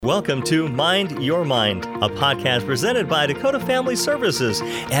Welcome to Mind Your Mind, a podcast presented by Dakota Family Services,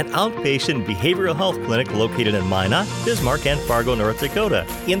 an outpatient behavioral health clinic located in Minot, Bismarck, and Fargo, North Dakota.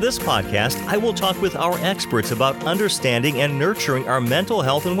 In this podcast, I will talk with our experts about understanding and nurturing our mental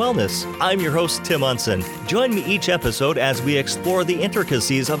health and wellness. I'm your host, Tim Munson. Join me each episode as we explore the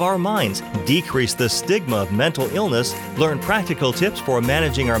intricacies of our minds, decrease the stigma of mental illness, learn practical tips for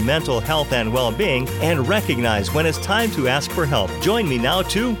managing our mental health and well-being, and recognize when it's time to ask for help. Join me now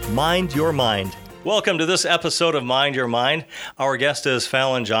to Mind Your Mind. Welcome to this episode of Mind Your Mind. Our guest is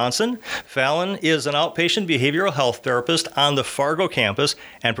Fallon Johnson. Fallon is an outpatient behavioral health therapist on the Fargo campus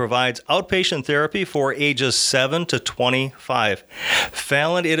and provides outpatient therapy for ages 7 to 25.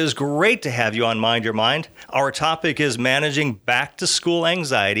 Fallon, it is great to have you on Mind Your Mind. Our topic is managing back-to-school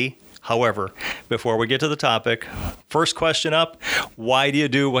anxiety. However, before we get to the topic, first question up, why do you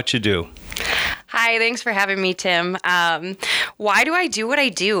do what you do? Hi, thanks for having me, Tim. Why do I do what I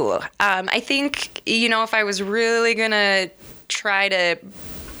do? I think, if I was really going to try to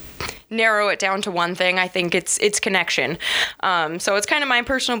narrow it down to one thing, I think it's connection. So it's kind of my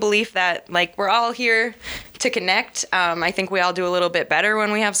personal belief that, we're all here to connect. I think we all do a little bit better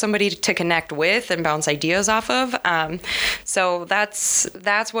when we have somebody to connect with and bounce ideas off of. So that's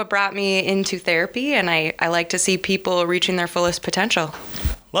what brought me into therapy, and I like to see people reaching their fullest potential.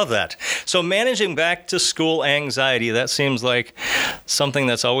 Love that. So managing back to school anxiety, that seems like something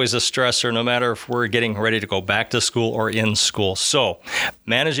that's always a stressor, no matter if we're getting ready to go back to school or in school. So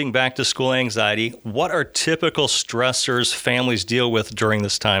managing back to school anxiety, what are typical stressors families deal with during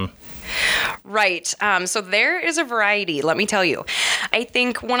this time? Right. So there is a variety, let me tell you. I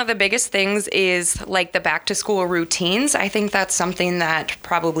think one of the biggest things is the back to school routines. I think that's something that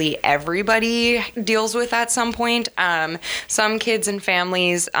probably everybody deals with at some point. Some kids and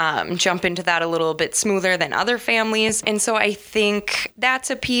families jump into that a little bit smoother than other families. And so I think that's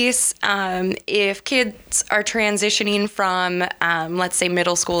a piece. If kids are transitioning from, let's say,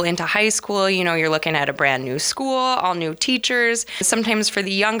 middle school into high school, you're looking at a brand new school, all new teachers. Sometimes for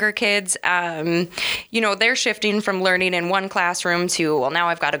the younger kids, they're shifting from learning in one classroom to, well, now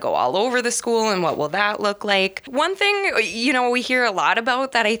I've got to go all over the school, and what will that look like? One thing, we hear a lot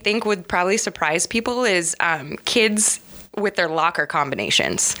about that I think would probably surprise people is kids with their locker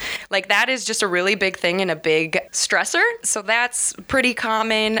combinations. That is just a really big thing and a big stressor. So that's pretty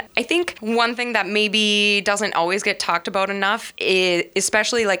common. I think one thing that maybe doesn't always get talked about enough is,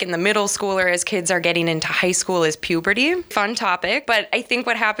 especially in the middle school or as kids are getting into high school, is puberty. Fun topic. But I think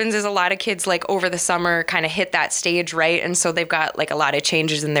what happens is a lot of kids over the summer kind of hit that stage, right? And so they've got a lot of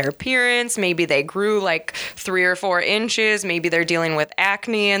changes in their appearance. Maybe they grew 3 or 4 inches. Maybe they're dealing with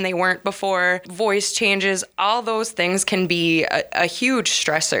acne and they weren't before. Voice changes. All those things can be a huge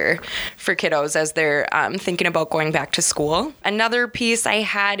stressor for kiddos as they're thinking about going back to school. Another piece I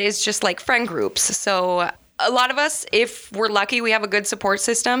had is just friend groups. So a lot of us, if we're lucky, we have a good support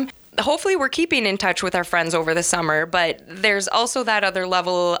system. Hopefully we're keeping in touch with our friends over the summer, but there's also that other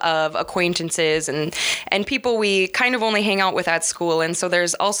level of acquaintances and people we kind of only hang out with at school. And so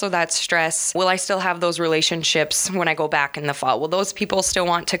there's also that stress. Will I still have those relationships when I go back in the fall? Will those people still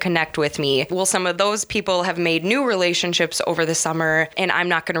want to connect with me? Will some of those people have made new relationships over the summer and I'm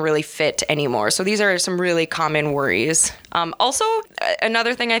not going to really fit anymore? So these are some really common worries. Also,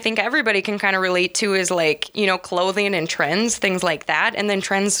 another thing I think everybody can kind of relate to is clothing and trends, things like that. And then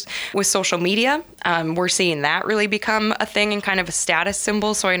trends with social media, we're seeing that really become a thing and kind of a status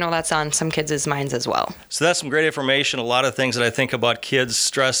symbol. So I know that's on some kids' minds as well. So that's some great information. A lot of things that I think about kids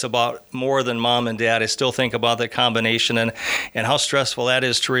stress about more than mom and dad. I still think about that combination and how stressful that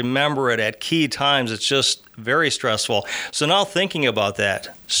is to remember it at key times. It's just very stressful. So now thinking about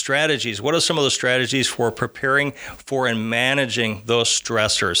that, strategies. What are some of the strategies for preparing for and managing those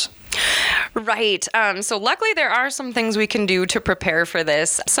stressors? Right. So luckily there are some things we can do to prepare for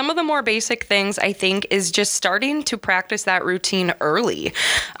this. Some of the more basic things I think is just starting to practice that routine early.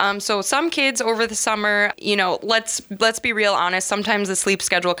 So some kids over the summer, let's be real honest. Sometimes the sleep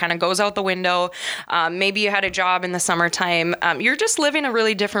schedule kind of goes out the window. Maybe you had a job in the summertime. You're just living a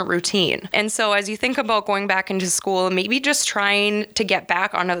really different routine. And so as you think about going back into school, maybe just trying to get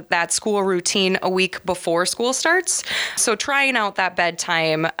back on that school routine a week before school starts. So trying out that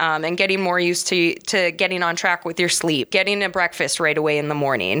bedtime and getting more used to getting on track with your sleep, getting a breakfast right away in the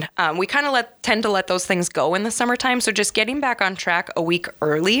morning. We kind of tend to let those things go in the summertime. So just getting back on track a week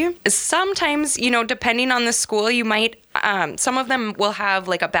early. Sometimes, depending on the school, you might some of them will have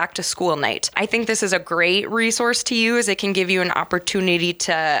like a back to school night. I think this is a great resource to use. It can give you an opportunity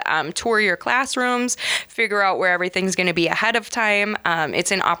to tour your classrooms, figure out where everything's going to be ahead of time.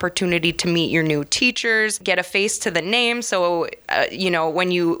 It's an opportunity to meet your new teachers, get a face to the name. So,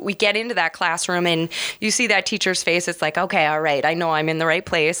 when we get into that classroom and you see that teacher's face, it's like, okay, all right, I know I'm in the right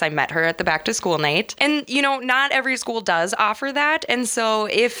place. I met her at the back to school night. And, not every school does offer that. And so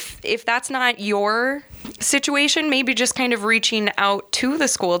if that's not your situation, maybe just kind of reaching out to the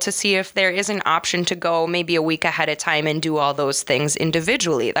school to see if there is an option to go maybe a week ahead of time and do all those things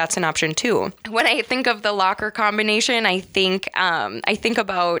individually. That's an option too. When I think of the locker combination, I think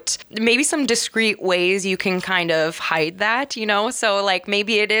about maybe some discreet ways you can kind of hide that, so like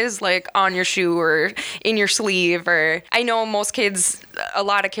maybe it is like on your shoe or in your sleeve, or I know a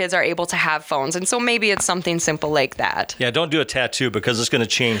lot of kids are able to have phones, and so maybe it's something simple like that. Yeah, don't do a tattoo because it's going to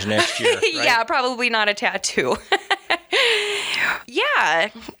change next year. Right? Yeah, probably not a tattoo. Yeah.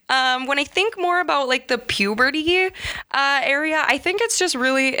 When I think more about like the puberty area, I think it's just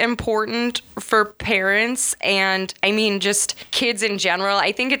really important for parents and just kids in general.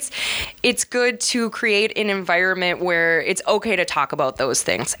 I think it's good to create an environment where it's okay to talk about those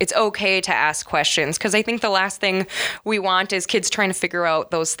things. It's okay to ask questions, because I think the last thing we want is kids trying to figure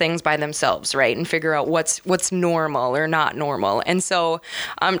out those things by themselves, right? And figure out what's normal or not normal. And so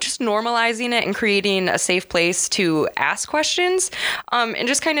just normalizing it and creating a safe place to ask questions, and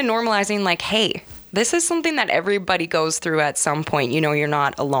just kind of normalizing like, hey, this is something that everybody goes through at some point. You're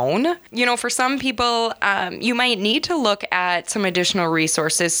not alone. For some people, you might need to look at some additional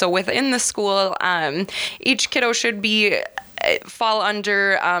resources. So within the school, each kiddo should fall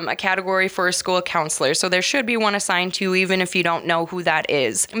under a category for a school counselor. So there should be one assigned to you, even if you don't know who that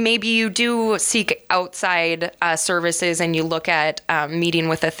is. Maybe you do seek outside services and you look at meeting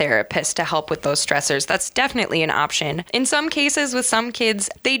with a therapist to help with those stressors. That's definitely an option. In some cases, with some kids,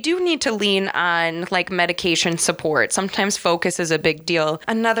 they do need to lean on like medication support. Sometimes focus is a big deal.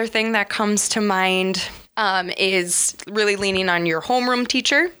 Another thing that comes to mind is really leaning on your homeroom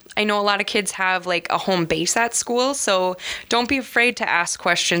teacher. I know a lot of kids have like a home base at school, so don't be afraid to ask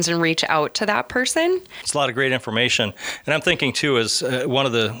questions and reach out to that person. It's a lot of great information, and I'm thinking too is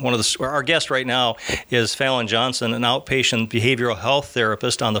our guest right now is Fallon Johnson, an outpatient behavioral health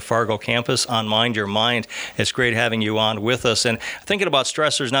therapist on the Fargo campus on Mind Your Mind. It's great having you on with us, and thinking about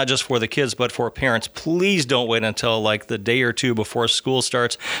stressors not just for the kids but for parents. Please don't wait until like the day or two before school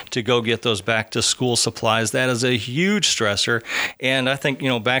starts to go get those back to school supplies. That is a huge stressor, and I think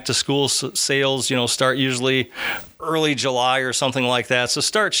back to school sales, start usually early July or something like that. So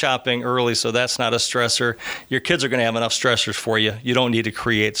start shopping early so that's not a stressor. Your kids are going to have enough stressors for you. You don't need to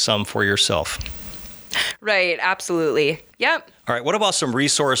create some for yourself. Right, absolutely. Yep. All right, what about some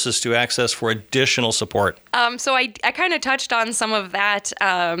resources to access for additional support? So I kind of touched on some of that,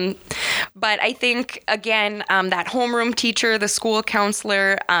 but I think, again, that homeroom teacher, the school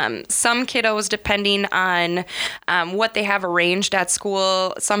counselor, some kiddos, depending on what they have arranged at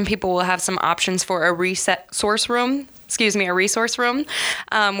school, some people will have some options for a resource room,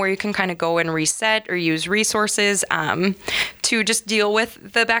 where you can kind of go and reset or use resources to just deal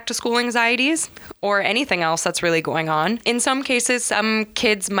with the back to school anxieties or anything else that's really going on. In some cases, some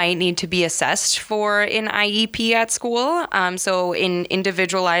kids might need to be assessed for an IEP at school, so in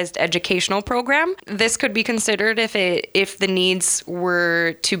individualized educational program. This could be considered if the needs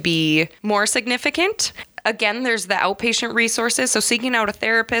were to be more significant. Again, there's the outpatient resources, so seeking out a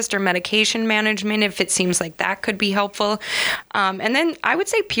therapist or medication management if it seems like that could be helpful. And then I would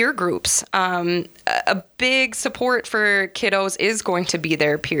say peer groups. A big support for kiddos is going to be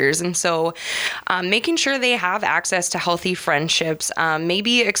their peers. And so making sure they have access to healthy friendships,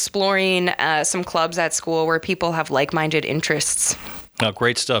 maybe exploring some clubs at school where people have like-minded interests.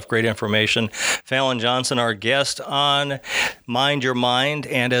 Great stuff, great information. Fallon Johnson, our guest on Mind Your Mind.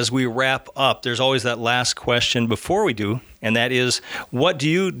 And as we wrap up, there's always that last question before we do, and that is, what do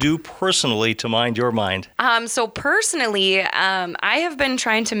you do personally to mind your mind? So personally, I have been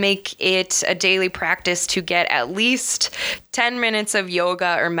trying to make it a daily practice to get at least 10 minutes of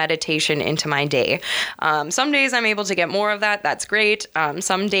yoga or meditation into my day. Some days I'm able to get more of that. That's great.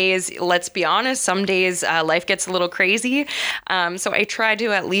 Some days, let's be honest, life gets a little crazy. So I try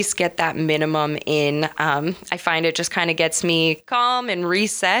to at least get that minimum in. I find it just kind of gets me calm and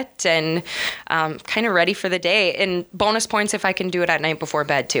reset and kind of ready for the day. And bonus points if I can do it at night before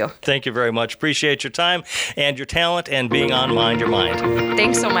bed too. Thank you very much. Appreciate your time and your talent and being on Mind Your Mind.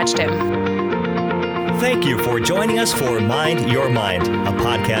 Thanks so much, Tim. Thank you for joining us for Mind Your Mind, a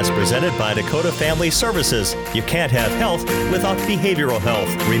podcast presented by Dakota Family Services. You can't have health without behavioral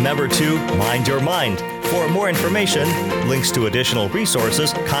health. Remember to mind your mind. For more information, links to additional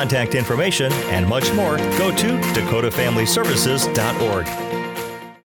resources, contact information, and much more, go to dakotafamilyservices.org.